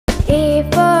A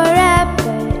for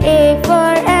apple, A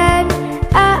for ant,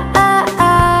 A.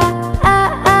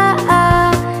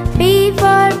 B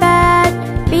for bat,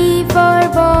 B for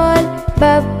ball, B.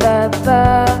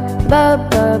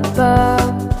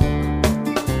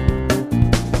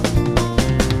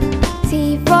 C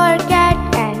for cat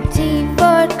and C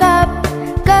for cup,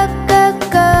 C.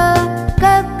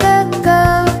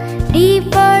 D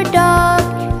for dog,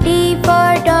 D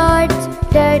for dots,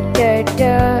 D.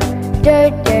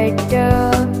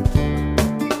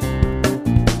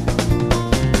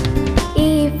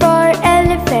 E for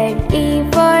elephant, E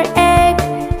for egg,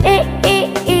 E.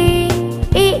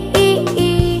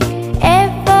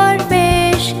 F for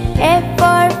fish, F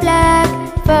for flag,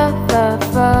 F.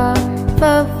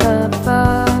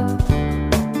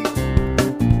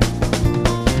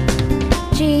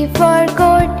 G for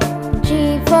goat, G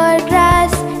for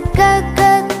grass, G.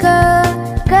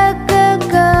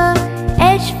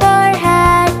 H for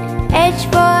hat, H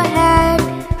for hand,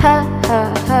 H.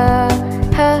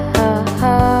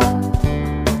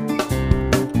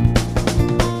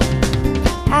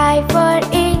 I for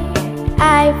ink,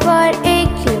 I for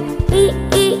igloo, E.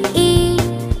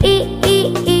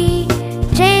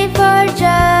 J for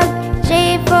jug, J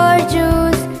for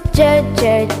juice, J.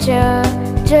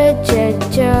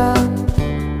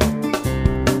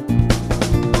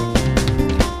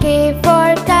 K for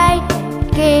kite,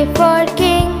 K for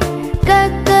king, G.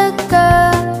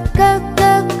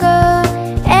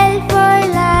 L for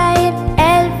lion,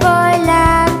 L for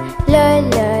lamb,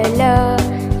 L.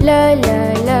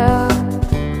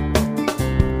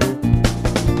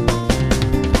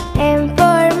 M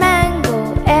for mango,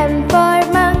 M for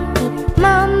monkey,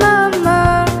 M.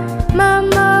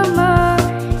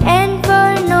 N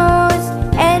for nose,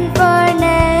 N for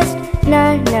nest,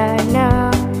 N.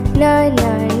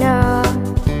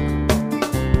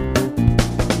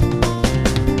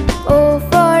 O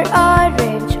for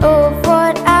orange, O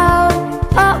for owl,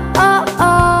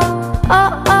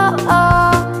 O.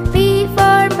 P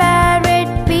for parrot,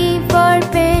 P for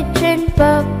pigeon, P.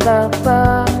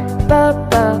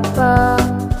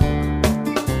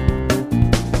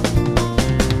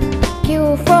 Q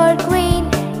for queen,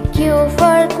 Q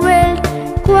for quilt,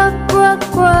 Qu.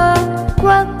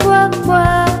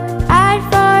 R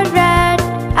for rat,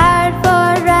 R for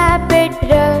rabbit,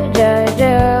 R.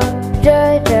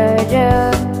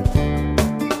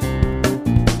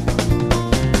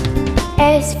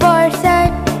 S for sun,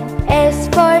 S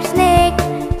for snake,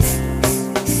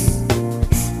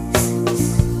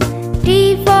 T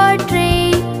for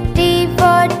tree, T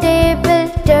for table,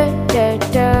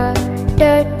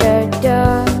 D.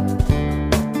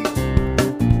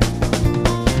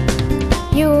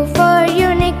 U for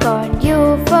unicorn, U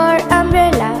for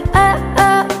umbrella,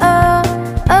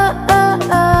 O.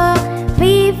 V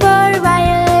for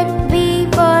violet, V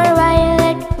for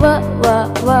violet,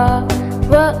 W.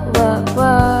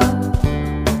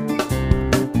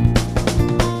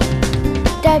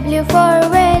 W for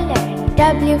whale and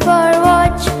W for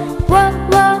watch, W.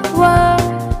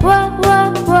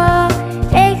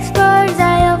 X for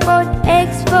xylophone, X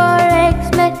for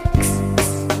X-Men,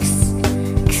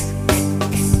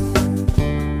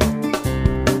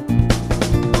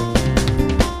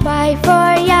 Y for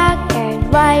yak and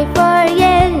Y for